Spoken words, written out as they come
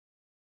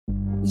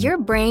Your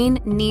brain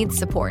needs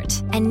support,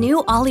 and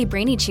new Ollie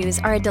Brainy Chews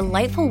are a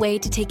delightful way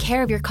to take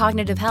care of your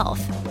cognitive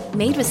health.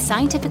 Made with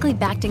scientifically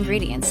backed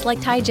ingredients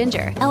like Thai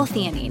ginger,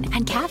 L-theanine,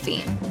 and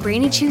caffeine,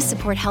 Brainy Chews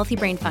support healthy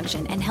brain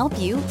function and help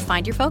you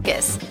find your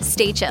focus,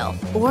 stay chill,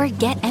 or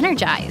get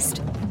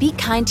energized. Be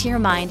kind to your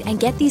mind and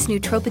get these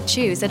nootropic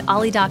chews at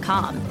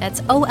ollie.com.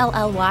 That's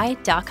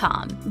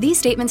OLLY.com. These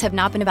statements have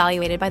not been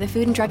evaluated by the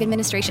Food and Drug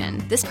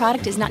Administration. This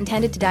product is not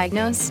intended to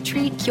diagnose,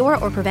 treat, cure,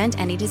 or prevent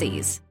any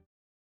disease.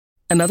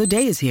 Another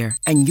day is here,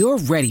 and you're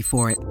ready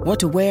for it. What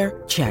to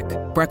wear? Check.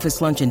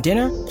 Breakfast, lunch, and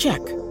dinner? Check.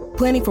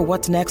 Planning for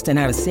what's next and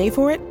how to save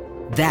for it?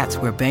 That's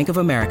where Bank of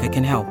America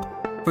can help.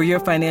 For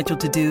your financial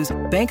to-dos,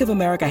 Bank of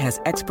America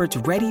has experts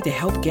ready to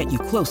help get you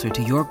closer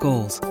to your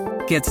goals.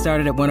 Get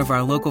started at one of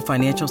our local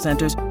financial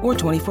centers or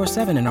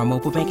 24/7 in our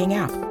mobile banking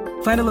app.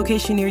 Find a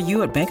location near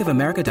you at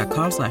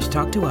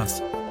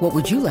bankofamerica.com/talktous. What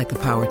would you like the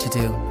power to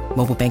do?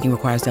 Mobile banking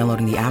requires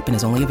downloading the app and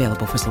is only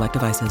available for select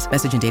devices.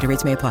 Message and data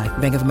rates may apply.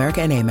 Bank of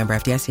America N.A., member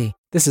FDIC.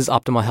 This is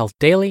Optimal Health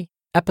Daily,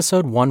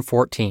 episode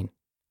 114.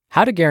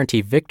 How to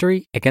Guarantee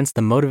Victory Against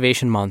the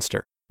Motivation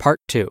Monster, Part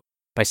 2,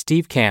 by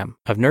Steve Kamb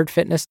of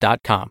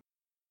nerdfitness.com.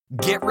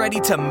 Get ready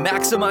to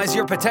maximize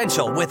your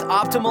potential with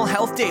Optimal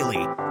Health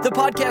Daily, the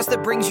podcast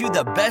that brings you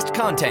the best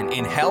content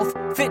in health,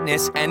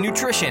 fitness, and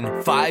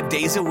nutrition 5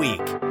 days a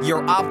week.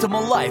 Your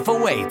optimal life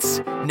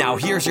awaits. Now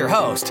here's your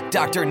host,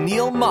 Dr.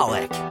 Neil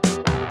Malik.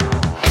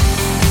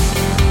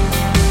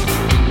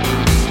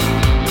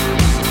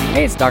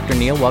 Hey, it's Dr.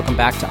 Neil. Welcome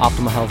back to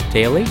Optimal Health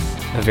Daily.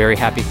 A very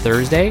happy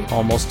Thursday,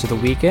 almost to the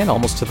weekend,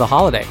 almost to the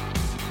holiday.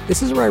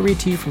 This is where I read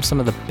to you from some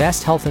of the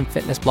best health and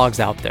fitness blogs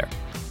out there.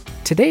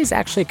 Today is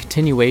actually a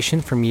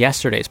continuation from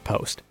yesterday's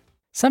post.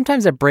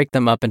 Sometimes I break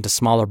them up into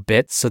smaller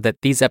bits so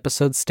that these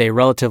episodes stay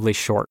relatively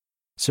short.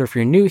 So if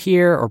you're new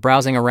here or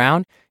browsing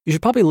around, you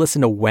should probably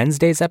listen to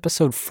Wednesday's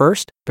episode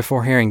first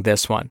before hearing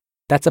this one.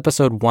 That's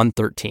episode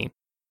 113.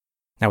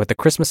 Now with the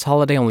Christmas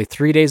holiday only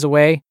 3 days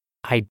away,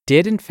 I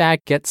did in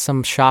fact get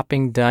some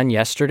shopping done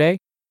yesterday.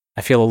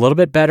 I feel a little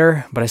bit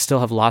better, but I still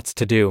have lots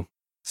to do.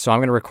 So I'm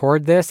going to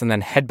record this and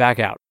then head back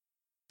out.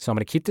 So I'm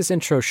going to keep this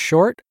intro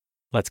short.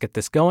 Let's get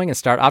this going and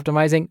start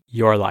optimizing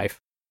your life.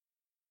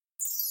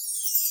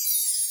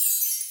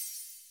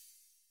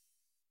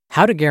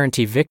 How to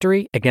Guarantee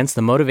Victory Against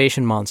the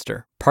Motivation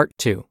Monster, Part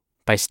 2,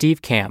 by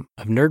Steve Kamb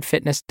of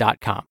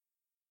nerdfitness.com.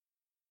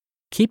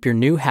 Keep your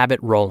new habit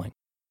rolling.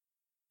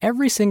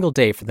 Every single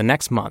day for the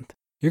next month,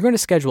 you're going to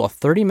schedule a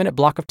 30-minute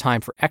block of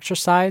time for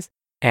exercise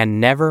and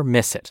never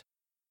miss it.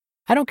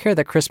 I don't care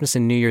that Christmas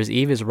and New Year's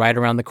Eve is right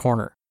around the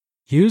corner.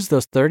 Use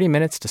those 30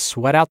 minutes to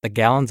sweat out the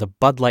gallons of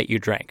Bud Light you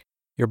drank.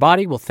 Your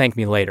body will thank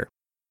me later.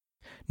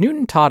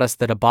 Newton taught us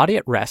that a body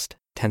at rest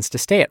tends to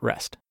stay at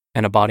rest,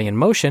 and a body in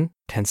motion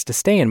tends to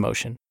stay in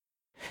motion.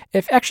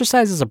 If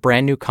exercise is a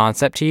brand new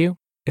concept to you,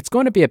 it's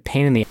going to be a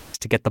pain in the ass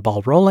to get the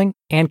ball rolling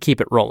and keep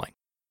it rolling.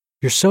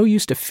 You're so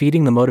used to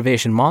feeding the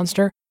motivation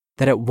monster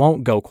that it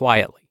won't go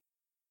quietly.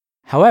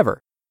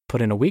 However,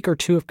 put in a week or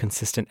two of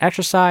consistent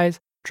exercise,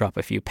 drop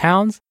a few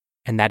pounds,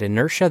 and that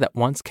inertia that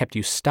once kept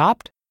you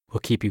stopped will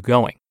keep you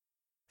going.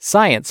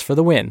 Science for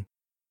the win.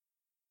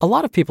 A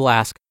lot of people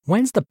ask,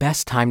 when's the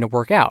best time to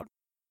work out?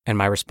 And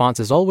my response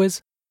is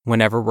always,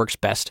 whenever works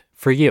best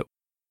for you.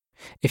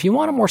 If you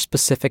want a more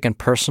specific and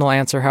personal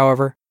answer,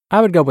 however,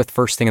 I would go with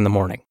first thing in the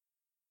morning.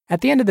 At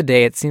the end of the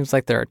day, it seems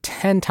like there are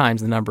 10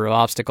 times the number of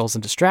obstacles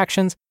and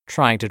distractions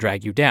trying to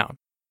drag you down.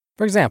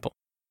 For example,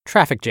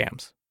 traffic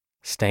jams,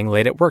 staying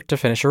late at work to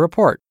finish a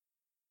report,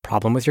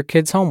 problem with your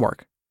kids'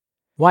 homework,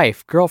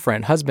 wife,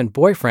 girlfriend, husband,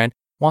 boyfriend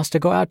wants to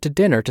go out to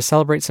dinner to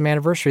celebrate some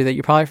anniversary that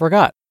you probably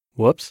forgot.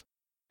 Whoops.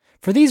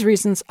 For these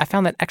reasons, I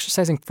found that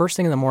exercising first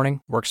thing in the morning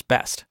works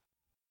best.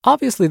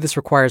 Obviously, this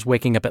requires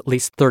waking up at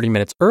least 30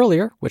 minutes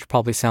earlier, which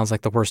probably sounds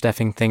like the worst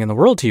effing thing in the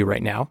world to you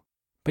right now.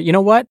 But you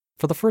know what?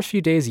 For the first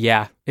few days,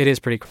 yeah, it is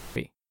pretty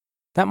crappy.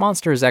 That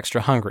monster is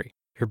extra hungry,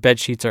 your bed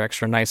sheets are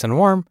extra nice and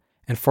warm,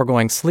 and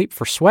foregoing sleep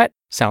for sweat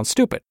sounds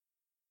stupid.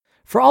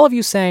 For all of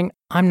you saying,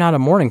 I'm not a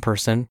morning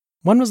person,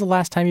 when was the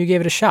last time you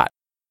gave it a shot?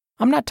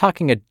 I'm not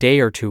talking a day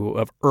or two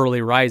of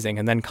early rising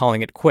and then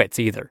calling it quits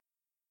either.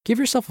 Give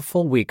yourself a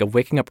full week of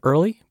waking up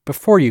early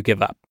before you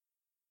give up.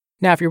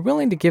 Now, if you're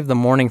willing to give the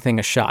morning thing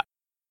a shot,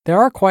 there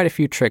are quite a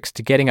few tricks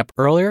to getting up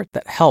earlier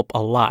that help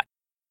a lot.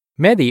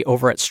 Mehdi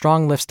over at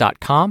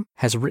stronglifts.com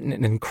has written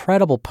an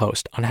incredible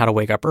post on how to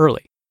wake up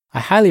early.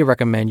 I highly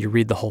recommend you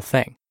read the whole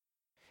thing.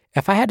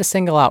 If I had to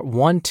single out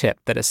one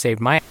tip that has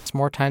saved my ass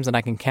more times than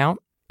I can count,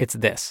 it's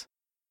this.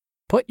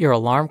 Put your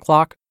alarm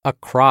clock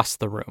across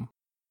the room.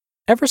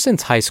 Ever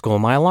since high school,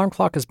 my alarm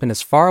clock has been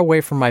as far away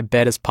from my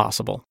bed as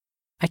possible.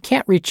 I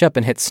can't reach up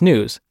and hit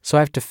snooze, so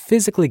I have to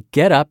physically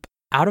get up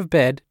out of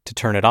bed to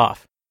turn it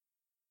off.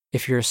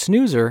 If you're a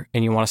snoozer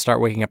and you want to start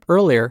waking up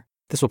earlier,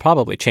 this will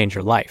probably change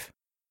your life.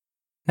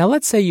 Now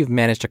let's say you've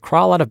managed to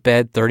crawl out of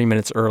bed 30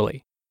 minutes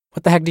early.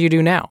 What the heck do you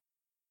do now?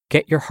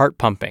 Get your heart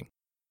pumping.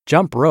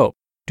 Jump rope.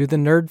 Do the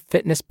Nerd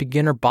Fitness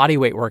beginner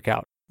bodyweight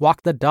workout.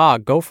 Walk the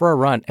dog. Go for a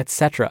run,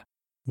 etc.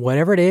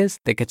 Whatever it is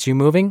that gets you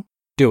moving,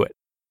 do it.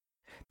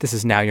 This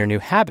is now your new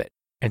habit,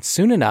 and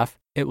soon enough,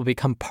 it will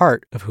become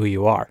part of who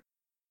you are.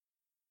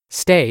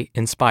 Stay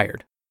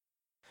inspired.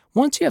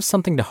 Once you have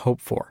something to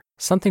hope for,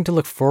 something to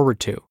look forward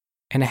to,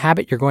 and a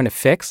habit you're going to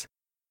fix,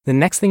 the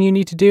next thing you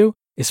need to do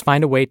is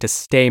find a way to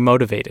stay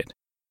motivated.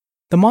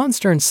 The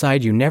monster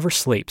inside you never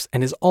sleeps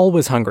and is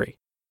always hungry,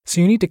 so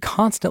you need to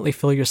constantly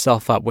fill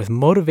yourself up with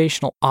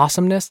motivational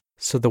awesomeness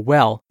so the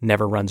well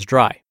never runs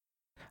dry.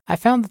 I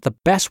found that the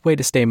best way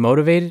to stay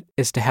motivated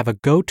is to have a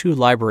go-to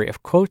library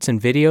of quotes and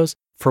videos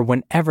for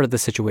whenever the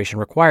situation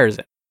requires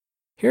it.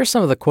 Here are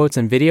some of the quotes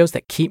and videos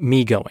that keep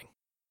me going.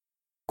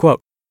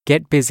 Quote,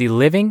 "Get busy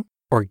living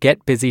or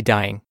get busy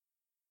dying."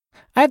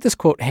 I have this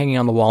quote hanging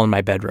on the wall in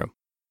my bedroom.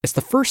 It's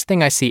the first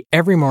thing I see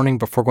every morning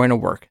before going to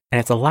work, and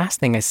it's the last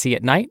thing I see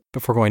at night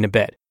before going to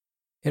bed.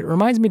 It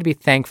reminds me to be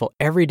thankful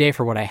every day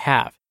for what I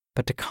have,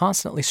 but to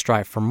constantly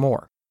strive for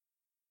more.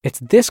 It's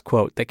this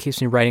quote that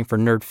keeps me writing for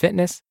Nerd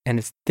Fitness, and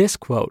it's this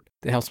quote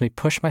that helps me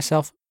push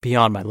myself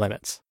beyond my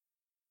limits.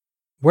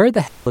 Where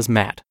the hell is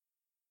Matt?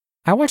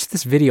 I watch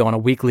this video on a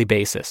weekly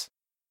basis.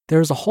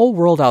 There is a whole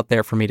world out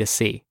there for me to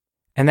see,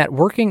 and that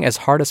working as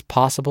hard as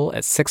possible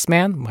at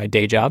Sixthman, my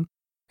day job,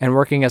 and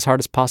working as hard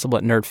as possible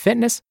at Nerd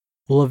Fitness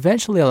will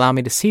eventually allow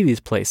me to see these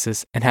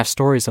places and have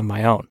stories of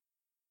my own.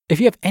 If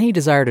you have any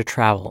desire to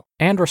travel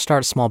and or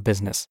start a small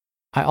business,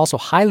 I also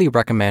highly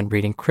recommend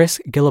reading Chris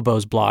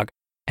Guillebeau's blog,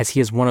 as he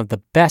is one of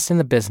the best in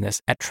the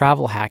business at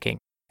travel hacking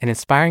and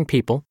inspiring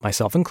people,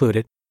 myself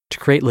included, to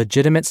create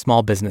legitimate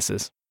small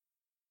businesses.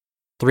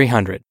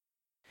 300.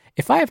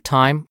 If I have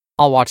time,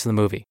 I'll watch the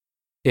movie.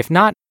 If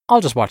not,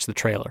 I'll just watch the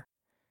trailer.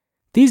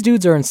 These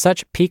dudes are in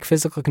such peak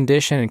physical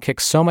condition and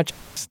kick so much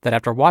ass that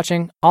after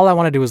watching, all I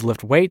want to do is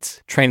lift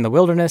weights, train in the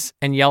wilderness,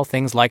 and yell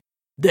things like,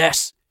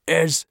 "This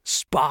is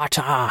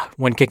Sparta,"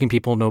 when kicking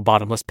people into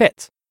bottomless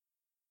pits.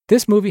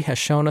 This movie has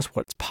shown us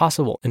what's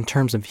possible in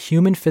terms of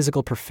human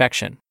physical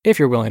perfection, if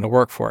you're willing to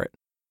work for it.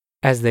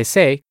 As they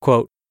say,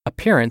 quote,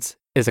 "Appearance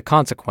is a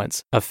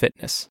consequence of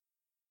fitness."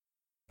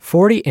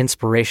 40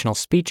 inspirational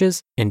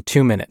speeches in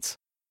 2 minutes.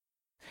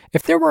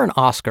 If there were an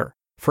Oscar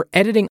for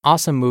editing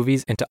awesome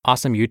movies into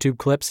awesome YouTube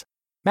clips,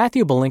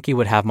 Matthew Belinkie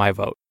would have my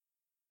vote.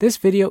 This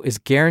video is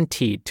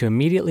guaranteed to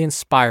immediately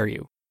inspire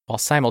you while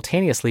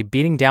simultaneously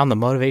beating down the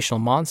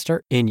motivational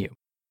monster in you.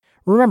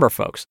 Remember,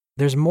 folks,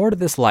 there's more to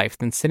this life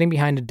than sitting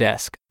behind a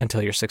desk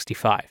until you're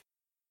 65.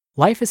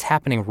 Life is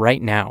happening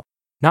right now,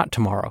 not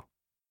tomorrow.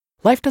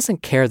 Life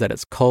doesn't care that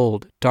it's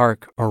cold,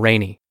 dark, or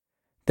rainy.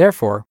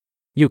 Therefore,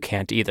 you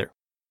can't either.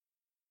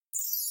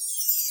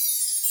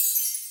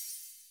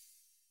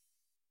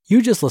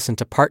 You just listened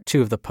to part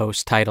 2 of the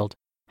post titled,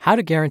 "How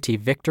to Guarantee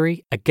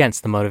Victory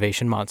Against the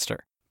Motivation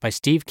Monster" by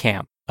Steve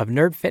Kamb of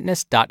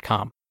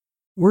nerdfitness.com.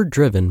 We're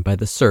driven by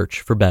the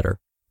search for better,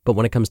 but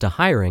when it comes to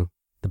hiring,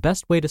 the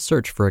best way to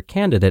search for a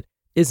candidate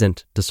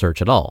isn't to search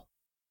at all.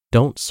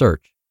 Don't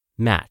search,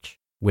 match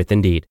with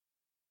Indeed.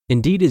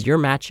 Indeed is your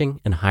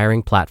matching and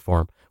hiring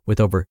platform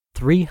with over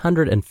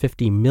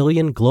 350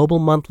 million global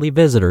monthly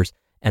visitors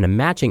and a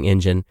matching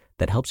engine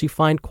that helps you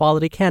find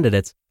quality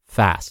candidates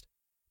fast.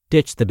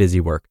 Ditch the busy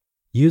work.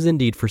 Use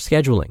Indeed for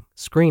scheduling,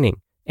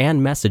 screening,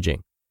 and messaging.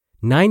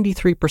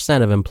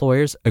 93% of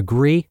employers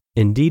agree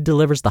Indeed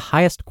delivers the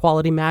highest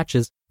quality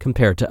matches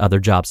compared to other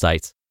job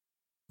sites.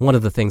 One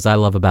of the things I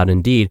love about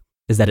Indeed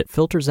is that it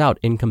filters out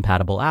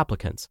incompatible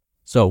applicants.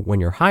 So when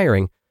you're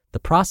hiring, the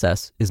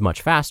process is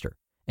much faster,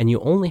 and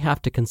you only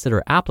have to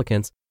consider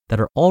applicants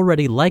that are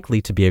already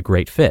likely to be a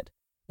great fit.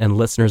 And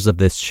listeners of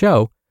this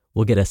show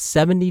will get a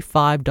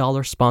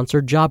 $75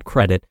 sponsored job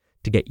credit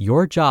to get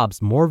your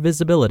jobs more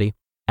visibility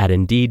at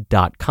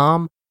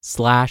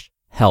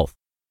Indeed.com/health.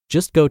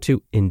 Just go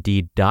to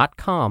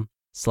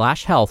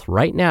Indeed.com/health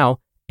right now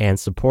and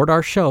support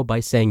our show by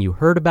saying you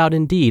heard about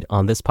Indeed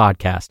on this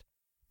podcast.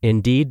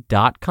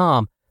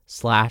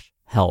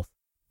 Indeed.com/health.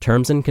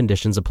 Terms and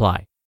conditions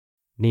apply.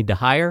 Need to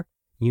hire?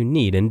 You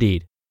need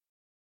Indeed.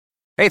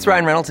 Hey, it's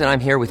Ryan Reynolds, and I'm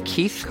here with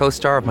Keith,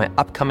 co-star of my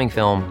upcoming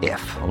film,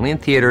 If, only in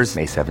theaters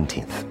May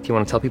 17th. Do you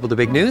want to tell people the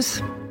big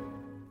news?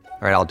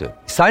 All right, I'll do it.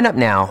 Sign up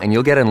now and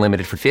you'll get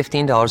unlimited for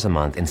 $15 a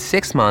month and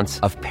 6 months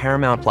of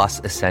Paramount Plus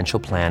Essential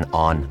Plan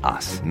on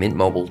us.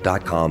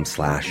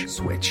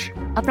 MintMobile.com/switch.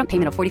 Upfront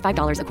payment of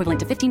 $45 equivalent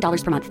to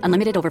 $15 per month.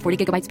 Unlimited over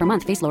 40 gigabytes per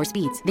month. Face lower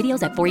speeds.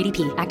 Videos at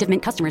 480p. Active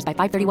Mint customers by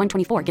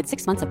 531.24 get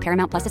 6 months of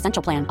Paramount Plus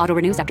Essential Plan. Auto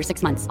renews after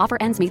 6 months. Offer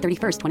ends May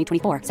 31st,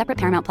 2024. Separate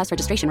Paramount Plus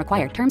registration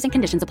required. Terms and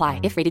conditions apply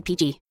if rated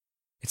PG.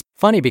 It's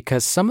funny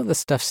because some of the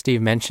stuff Steve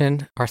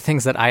mentioned are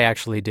things that I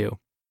actually do.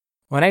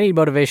 When I need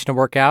motivation to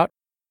work out,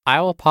 I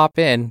will pop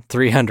in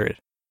 300.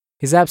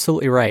 He's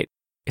absolutely right.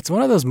 It's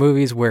one of those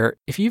movies where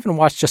if you even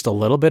watch just a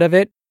little bit of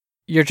it,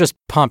 you're just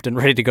pumped and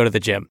ready to go to the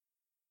gym.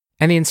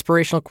 And the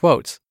inspirational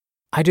quotes.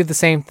 I do the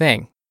same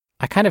thing.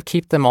 I kind of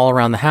keep them all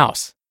around the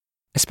house,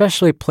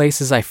 especially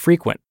places I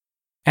frequent.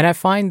 And I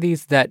find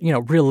these that,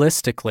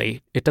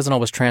 realistically, it doesn't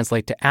always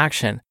translate to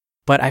action,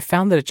 but I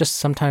found that it just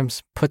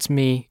sometimes puts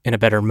me in a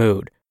better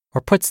mood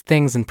or puts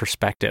things in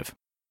perspective.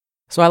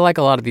 So I like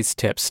a lot of these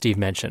tips Steve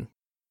mentioned.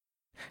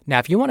 Now,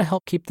 if you want to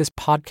help keep this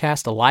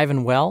podcast alive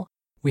and well,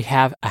 we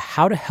have a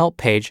How to Help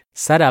page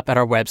set up at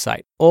our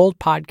website,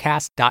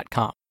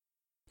 oldpodcast.com.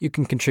 You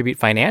can contribute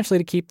financially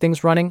to keep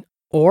things running,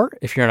 or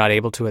if you're not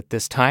able to at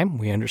this time,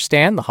 we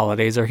understand the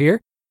holidays are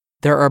here.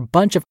 There are a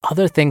bunch of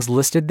other things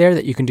listed there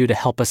that you can do to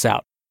help us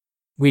out.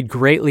 We'd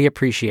greatly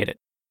appreciate it.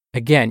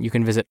 Again, you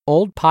can visit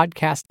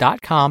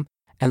oldpodcast.com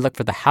and look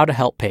for the How to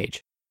Help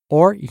page,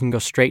 or you can go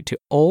straight to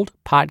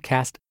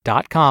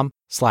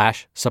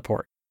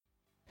oldpodcast.com/support.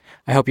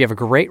 I hope you have a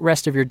great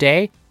rest of your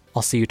day.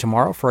 I'll see you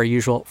tomorrow for our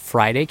usual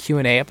Friday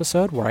Q&A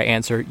episode where I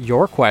answer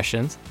your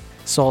questions.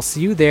 So I'll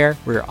see you there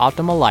where your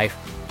optimal life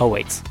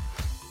awaits.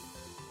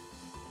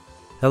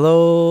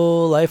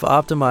 Hello, Life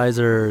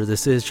Optimizer.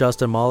 This is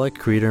Justin Malik,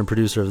 creator and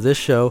producer of this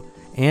show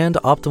and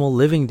Optimal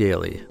Living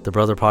Daily, the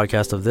brother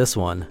podcast of this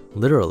one.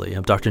 Literally,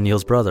 I'm Dr.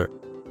 Neil's brother.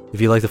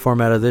 If you like the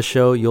format of this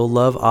show, you'll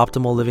love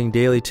Optimal Living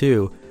Daily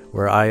too,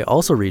 where I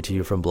also read to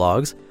you from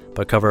blogs,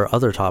 but cover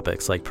other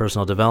topics like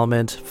personal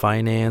development,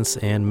 finance,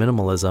 and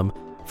minimalism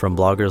from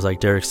bloggers like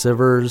Derek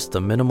Sivers, The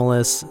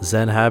Minimalists,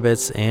 Zen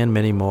Habits, and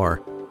many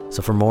more.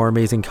 So for more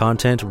amazing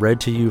content read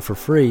to you for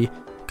free,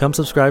 come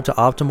subscribe to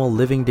Optimal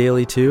Living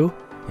Daily too,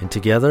 and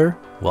together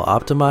we'll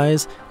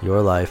optimize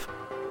your life.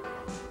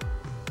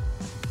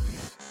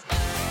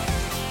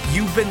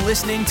 You've been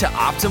listening to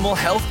Optimal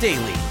Health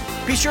Daily.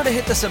 Be sure to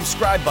hit the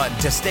subscribe button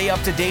to stay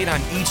up to date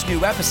on each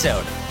new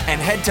episode,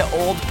 and head to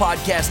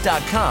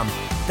oldpodcast.com.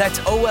 That's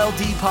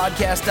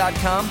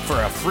oldpodcast.com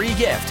for a free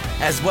gift,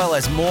 as well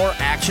as more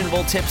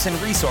actionable tips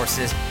and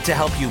resources to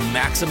help you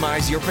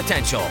maximize your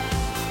potential.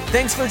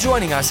 Thanks for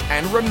joining us,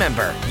 and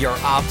remember, your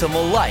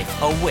optimal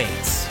life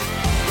awaits.